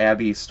of the whole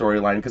Abby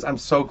storyline? Because I'm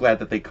so glad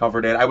that they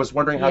covered it. I was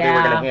wondering how they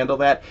were going to handle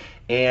that.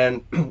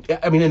 And,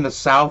 I mean, in the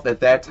South at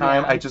that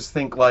time, I just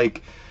think,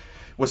 like,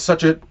 was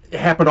such a, it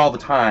happened all the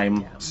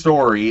time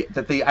story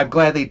that I'm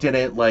glad they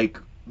didn't, like,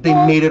 they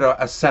made it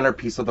a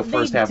centerpiece of the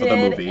first half of the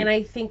movie. And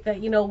I think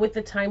that, you know, with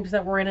the times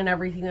that we're in and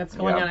everything that's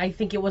going on, I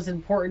think it was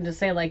important to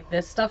say, like,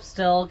 this stuff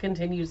still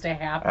continues to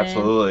happen.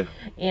 Absolutely.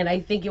 And I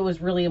think it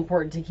was really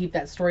important to keep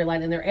that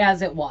storyline in there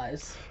as it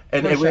was.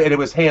 And it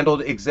was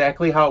handled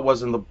exactly how it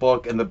was in the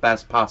book in the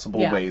best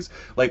possible ways.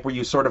 Like, where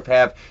you sort of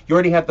you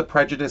already have the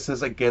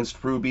prejudices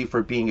against Ruby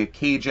for being a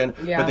Cajun,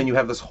 but then you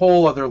have this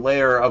whole other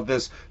layer of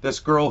this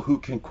girl who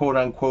can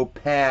quote-unquote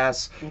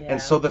pass.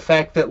 And so the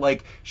fact that,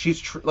 like,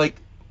 she's,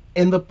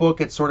 in the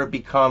book, it sort of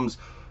becomes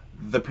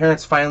the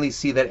parents finally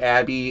see that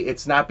Abby,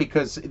 it's not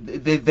because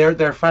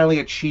they're finally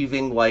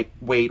achieving, like,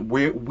 wait,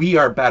 we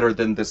are better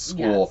than this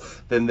school,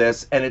 than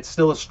this, and it's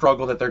still a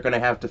struggle that they're going to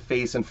have to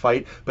face and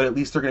fight, but at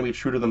least they're going to be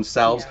true to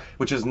themselves,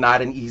 which is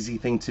not an easy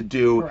thing to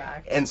do.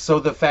 Correct. And so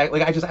the fact,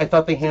 like, I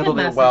thought they handled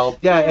it well.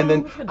 And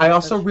then I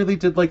also really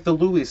did like the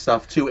Louis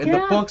stuff too. In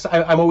the books,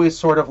 I'm always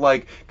sort of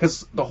like,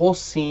 because the whole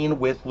scene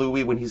with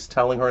Louis when he's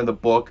telling her in the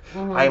book,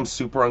 I am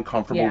super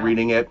uncomfortable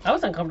reading it. I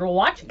was uncomfortable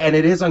watching it. And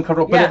it is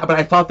uncomfortable, but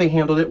I thought they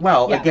handled it well.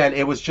 Again,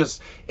 it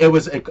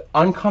was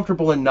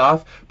uncomfortable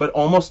enough, but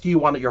almost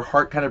your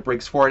heart kind of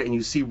breaks for it, and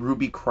you see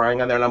Ruby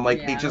crying on there, and I'm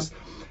like,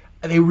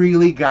 they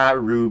really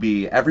got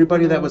Ruby.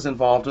 Everybody that was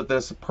involved with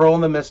this, Pearl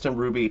in the Mist and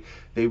Ruby,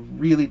 they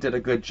really did a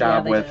good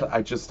job with.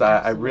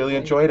 I really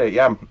enjoyed it.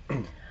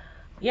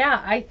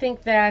 Yeah, I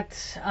think that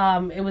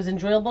it was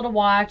enjoyable to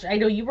watch. I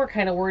know you were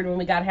kind of worried when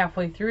we got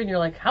halfway through, and you're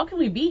like, how can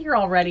we be here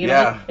already? And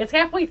I'm like, it's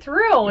halfway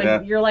through,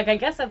 and you're like, I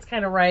guess that's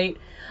kind of right.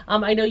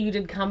 I know you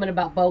did comment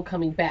about Bo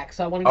coming back,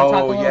 so I wanted to talk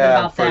a little bit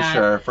about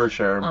that. For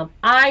sure.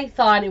 I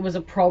thought it was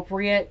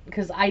appropriate,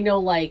 because I know,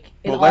 like...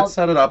 let's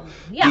set it up.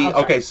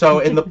 Okay, so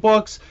in the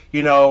books,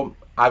 you know...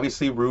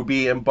 Obviously,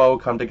 Ruby and Bo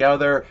come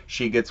together.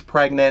 She gets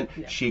pregnant.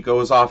 She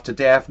goes off to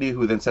Daphne,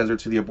 who then sends her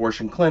to the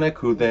abortion clinic,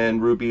 who then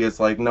Ruby is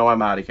like, no,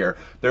 I'm out of here.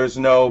 There's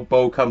no...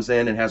 Bo comes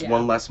in and has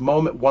one last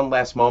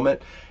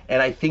moment.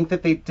 And I think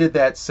that they did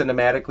that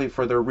cinematically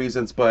for their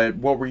reasons, but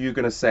what were you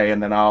going to say?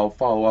 And then I'll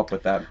follow up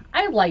with that.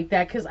 I like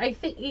that, because I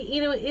think,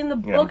 you know, in the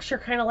books, you're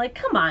kind of like,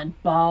 come on,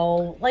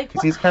 Bo. Like,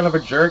 because he's kind of a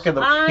jerk.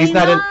 He's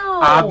not an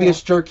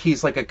obvious jerk.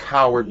 He's like a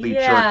cowardly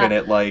jerk in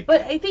it. Like.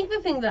 But I think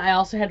the thing that I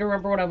also had to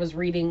remember when I was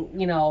reading,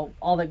 you know,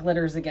 All That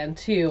Glitters again,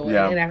 too,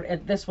 and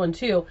at this one,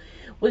 too,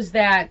 was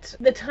that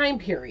the time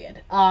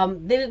period.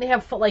 They didn't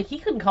have, like, he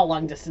couldn't call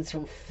long distance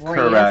from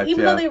France. Correct,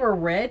 even though they were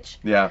rich.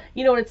 You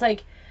know, it's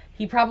like...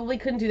 He probably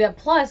couldn't do that.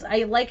 Plus,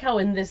 I like how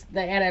in the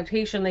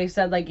adaptation they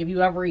said, like, if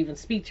you ever even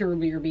speak to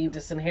Ruby, you're being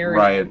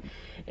disinherited. Right.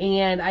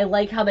 And I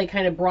like how they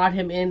kind of brought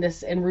him in,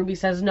 and Ruby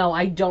says, no,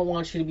 I don't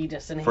want you to be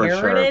disinherited. For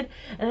sure.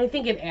 And I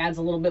think it adds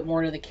a little bit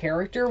more to the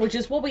character, which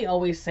is what we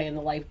always say in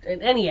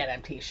any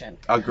adaptation.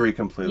 Agree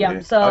completely.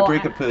 Yep, so Agree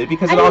completely.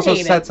 Because it also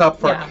sets up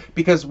for, yeah.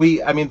 because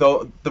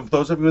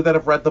those of you that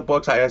have read the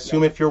books, I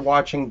assume if you're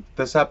watching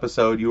this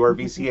episode, you are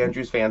VC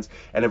Andrews fans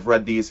and have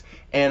read these.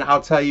 And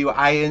I'll tell you,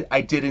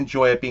 I did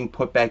enjoy it being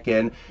put back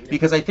in,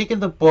 because I think in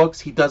the books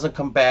he doesn't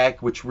come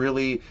back, which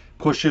really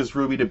pushes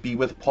Ruby to be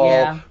with Paul.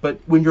 Yeah. But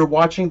when you're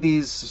watching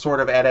these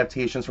sort of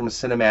adaptations from a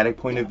cinematic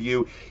point of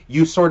view,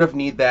 you sort of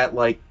need that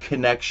like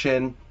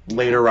connection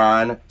later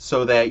on,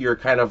 so that you're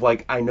kind of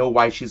like, I know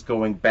why she's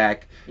going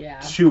back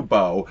to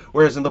Beau.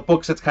 Whereas in the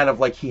books, it's kind of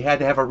like he had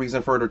to have a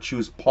reason for her to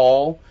choose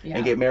Paul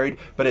and get married.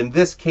 But in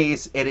this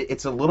case,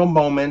 it's a little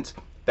moment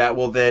that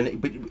will then,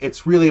 but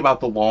it's really about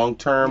the long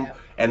term. Yeah.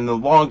 And in the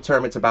long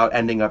term, it's about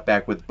ending up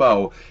back with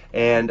Beau.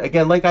 And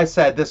again, like I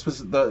said, this was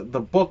the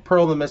book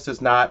Pearl and the Mist is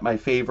not my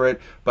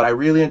favorite, but I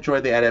really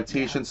enjoyed the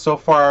adaptation. So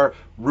far,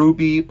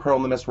 Ruby, Pearl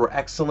and the Mist were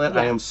excellent.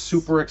 Yes. I am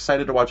super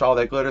excited to watch All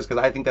That Glitters,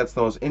 because I think that's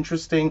the most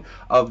interesting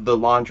of the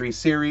Laundry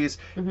series.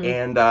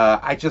 And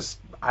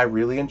I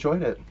really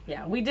enjoyed it.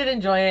 Yeah, we did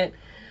enjoy it.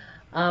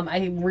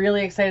 I'm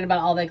really excited about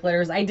All That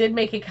Glitters. I did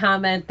make a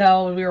comment,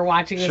 though, when we were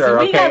watching this. Sure,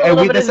 okay. I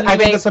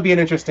think this will be an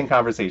interesting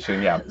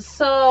conversation, yeah.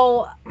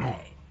 So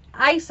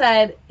I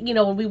said,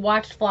 when we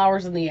watched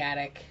Flowers in the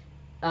Attic,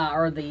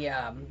 or the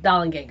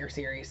Dollenganger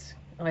series.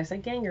 Oh, I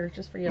said Ganger,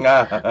 just for you.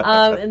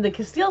 In the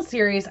Castile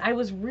series, I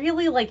was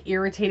really,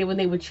 irritated when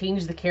they would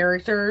change the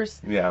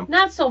characters. Yeah.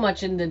 Not so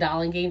much in the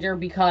Dollenganger,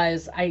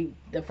 because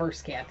the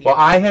first Kathy. Well,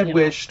 I had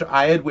wished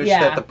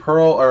that the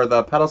Pearl, or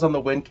the Petals on the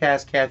Wind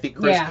cast, Kathy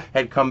Chris,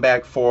 had come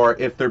back for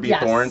If There Be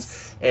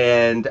Thorns.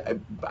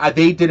 And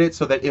they did it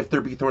so that If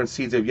There Be Thorns,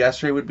 Seeds of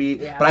Yesterday would be.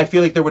 Yeah. But I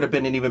feel like there would have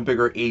been an even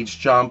bigger age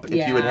jump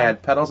if you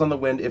had Petals on the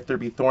Wind, If There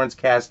Be Thorns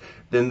cast,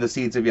 then the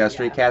Seeds of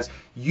Yesterday cast.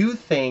 You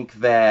think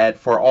that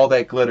for All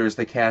That Glitters,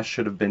 the cast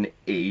should have been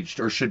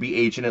aged, or should be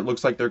aged, and it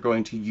looks like they're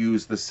going to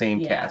use the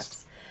same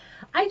cast.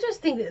 I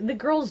just think that the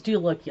girls do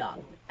look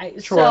young.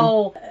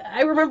 So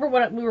I remember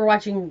when we were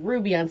watching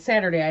Ruby on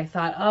Saturday, I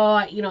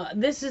thought,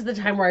 this is the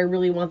time where I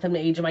really want them to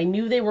age them. I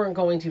knew they weren't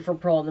going to for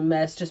Pearl and the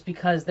Mist, just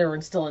because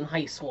they're still in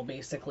high school,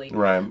 basically.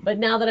 Right. But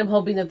now that I'm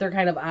hoping that they're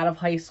kind of out of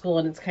high school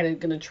and it's kind of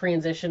going to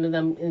transition to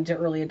them into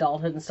early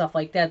adulthood and stuff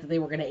like that they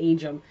were going to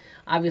age them.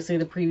 Obviously,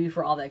 the preview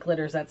for All That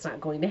Glitters, that's not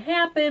going to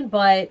happen,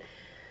 but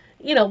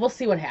we'll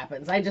see what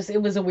happens.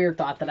 It was a weird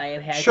thought that I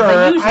had. Sure,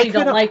 I usually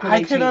don't like when they I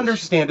can change.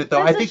 Understand it,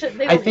 though. I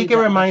think it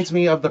reminds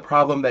me of the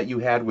problem that you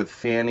had with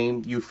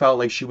Fanny. You felt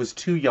like she was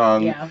too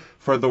young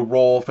for the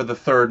role for the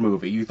third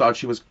movie. You thought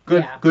she was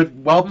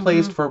good, well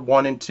placed for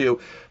 1 and 2.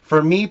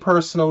 For me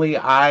personally,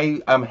 I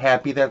am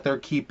happy that they're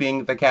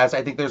keeping the cast.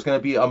 I think there's going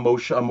to be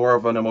more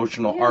of an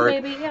emotional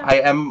arc. Maybe, I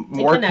am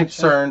more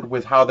concerned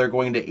with how they're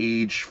going to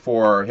age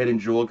for Hidden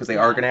Jewel, because they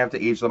are going to have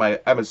to age them,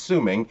 I'm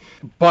assuming.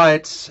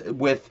 But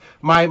with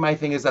my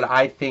thing is that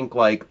I think,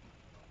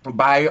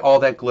 by All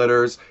That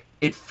Glitters,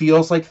 it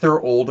feels like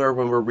they're older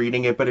when we're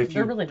reading it, but if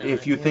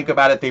you think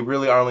about it, they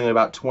really are only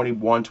about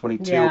 21,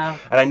 22. Yeah.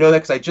 And I know that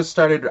because I just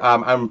started,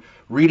 I'm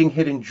reading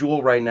Hidden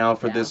Jewel right now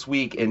for this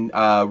week, and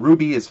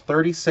Ruby is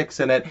 36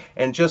 in it.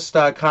 And just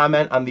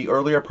comment on the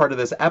earlier part of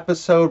this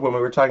episode when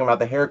we were talking about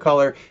the hair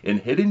color in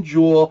Hidden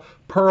Jewel,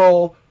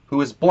 Pearl, who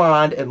is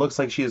blonde and looks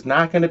like she is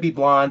not going to be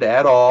blonde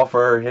at all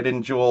for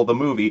Hidden Jewel, the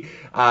movie.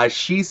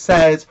 She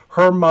says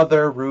her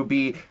mother,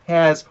 Ruby,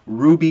 has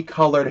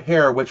ruby-colored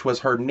hair, which was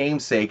her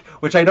namesake,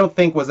 which I don't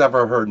think was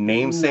ever her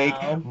namesake,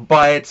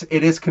 but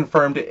it is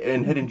confirmed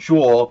in Hidden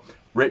Jewel,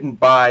 written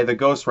by the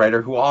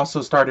ghostwriter, who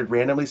also started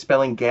randomly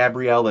spelling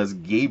Gabrielle as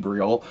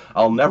Gabriel.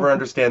 I'll never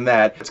understand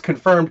that. It's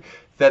confirmed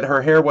that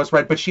her hair was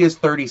red, but she is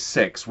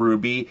 36,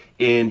 Ruby,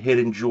 in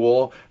Hidden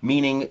Jewel,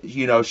 meaning,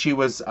 she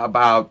was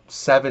about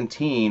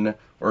 17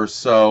 or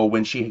so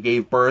when she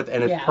gave birth,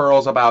 and if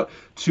Pearl's about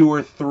 2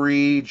 or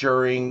 3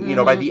 during,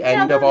 by the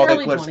end of All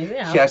That Glitters.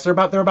 20s, yes, they're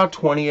about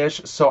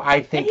 20-ish, so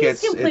I think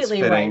it's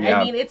completely fitting. Right. Yeah.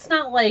 I mean, it's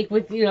not like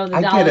with, the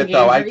I get it,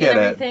 though. I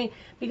get it.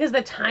 Because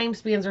the time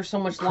spans are so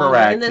much longer.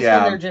 Correct, and this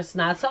one, they're just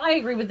not. So I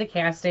agree with the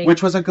casting.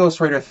 Which was a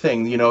ghostwriter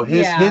thing.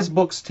 His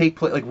books take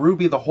place, like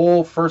Ruby,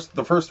 the first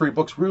 3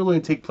 books really only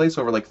take place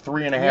over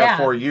 3.5,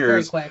 4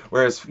 years. Very quick.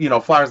 Whereas,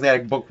 Flowers in the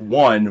Attic book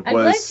 1 was, I'm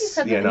glad you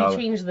said that he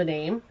changed the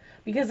name.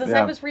 Because as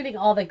I was reading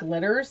All That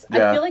Glitters,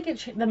 I feel like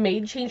the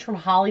maid changed from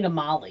Holly to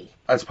Molly.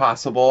 That's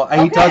possible.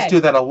 He does do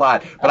that a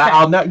lot. But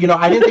I'll not,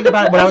 I didn't think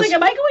about it when I was like,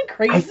 am I going crazy?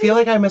 crazy? I feel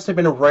like I must have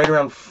been right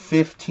around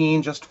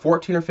 15, just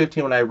 14 or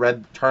 15 when I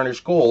read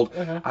Tarnished Gold.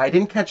 I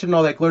didn't catch it in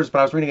all that glitters, but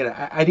I was reading it.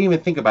 I didn't even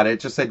think about it. It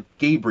just said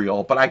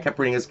Gabriel, but I kept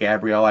reading as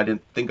Gabriel. I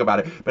didn't think about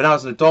it. But now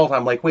as an adult,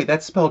 I'm like, wait,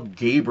 that's spelled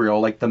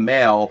Gabriel, like the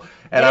male.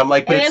 And I'm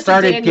like, but it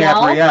started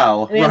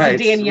Gabrielle. Right,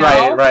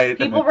 Danielle. Right.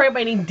 People write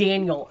my name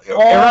Daniel.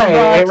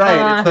 Right.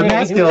 It's the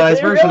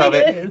masculinized version really of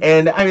it. Is.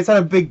 And I mean, it's not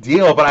a big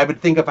deal, but I would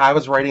think if I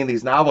was writing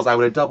these novels, I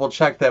would have double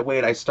checked that,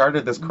 wait, I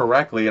started this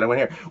correctly, and I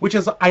went here. Which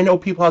is, I know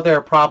people out there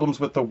have problems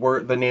with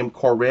the name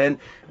Corinne.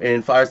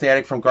 In Flowers in the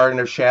Attic from Garden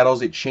of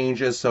Shadows, it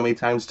changes so many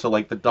times to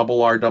like the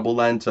double R, double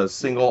N to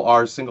single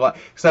R, single, et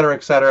cetera,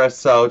 et cetera.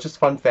 So just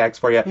fun facts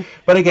for you.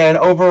 But again,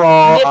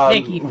 overall,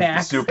 nitpicky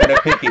facts. Super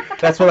nitpicky.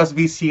 That's what us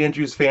VC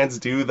Andrews fans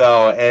do,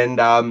 though.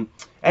 And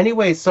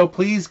anyway, so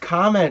please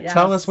comment. Yes.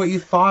 Tell us what you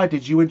thought.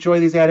 Did you enjoy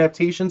these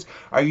adaptations?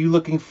 Are you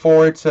looking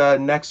forward to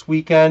next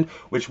weekend,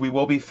 which we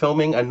will be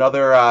filming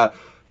another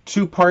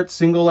two-part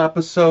single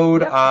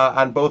episode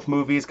on both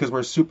movies, because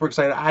we're super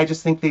excited. I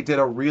just think they did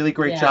a really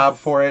great job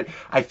for it.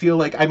 I feel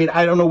like, I mean,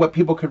 I don't know what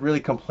people could really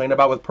complain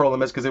about with Pearl and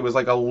the Mist, because it was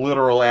like a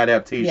literal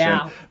adaptation.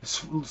 Yeah.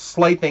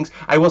 Slight things.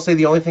 I will say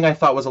the only thing I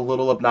thought was a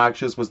little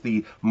obnoxious was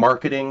the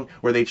marketing,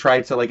 where they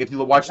tried to, like, if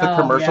you watch the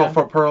commercial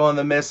for Pearl and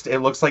the Mist, it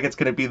looks like it's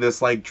going to be this,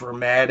 like,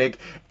 dramatic,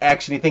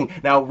 action-y thing.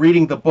 Now,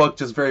 reading the book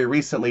just very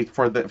recently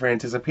for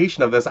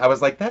anticipation of this, I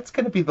was like, that's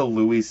going to be the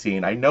Louis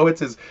scene. I know it's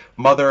his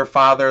mother,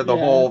 father, the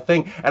whole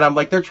thing. And I'm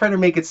like, they're trying to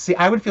make it see.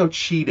 I would feel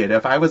cheated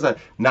if I was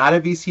not a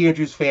VC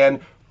Andrews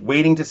fan,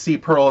 waiting to see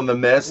Pearl in the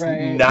Mist,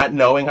 not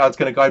knowing how it's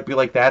going to go. I'd be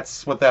like,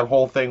 that's what that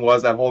whole thing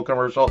was, that whole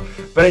commercial.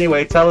 But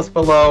anyway, tell us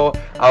below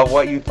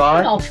what you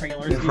thought. All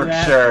trailers for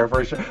sure.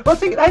 Well,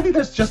 I think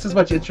there's just as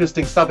much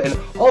interesting stuff, and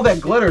all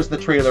that glitters. The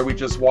trailer we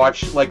just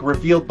watched, like,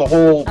 revealed the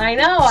whole. I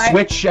know.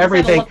 Switch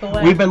everything.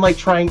 We've been like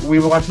we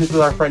were watching this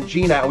with our friend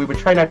Gina, and we would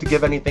try not to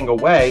give anything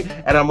away.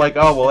 And I'm like,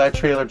 oh well, that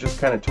trailer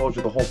just kind of told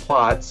you the whole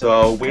plot.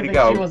 So way to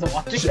go. She wasn't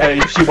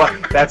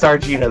watching. That's our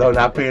Gina though,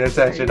 not paying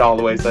attention all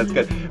the way. So that's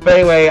good. But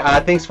anyway,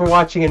 thanks for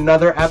watching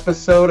another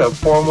episode of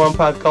 411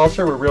 Pop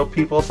Culture, where real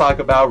people talk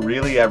about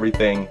really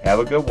everything. Have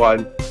a good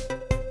one.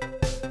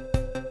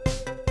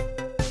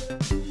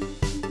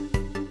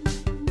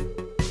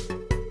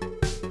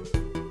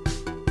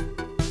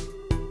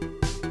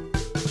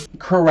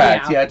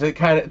 Correct. Yeah, to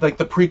kind of like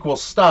the prequel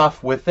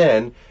stuff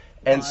within,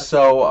 and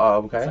so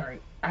okay. Sorry,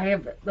 I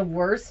have the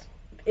worst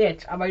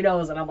itch on my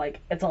nose, and I'm like,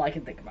 it's all I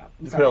can think about.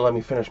 You're gonna let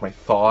me finish my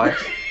thought?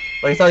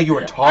 Like, it's not like you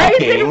were talking. I've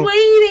been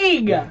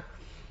waiting. Yeah.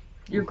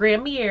 Your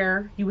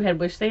grandmere, you had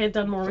wished they had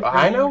done more with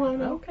I know.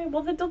 Okay,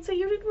 well then don't say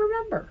you didn't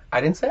remember. I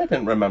didn't say I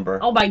didn't remember.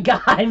 Oh my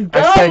God,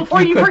 go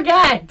before you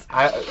forget.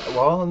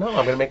 Well, no,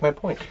 I'm going to make my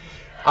point. 3.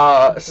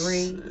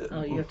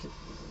 Oh, you have to,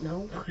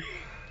 no.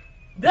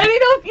 I didn't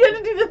know if you had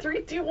to do the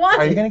 3, 2, 1.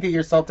 Are you going to get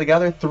yourself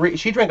together? 3,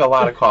 she drank a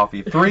lot of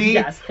coffee. 3.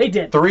 Yes, I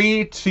did.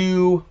 3,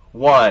 2,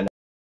 1.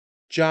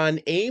 John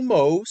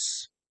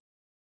Amos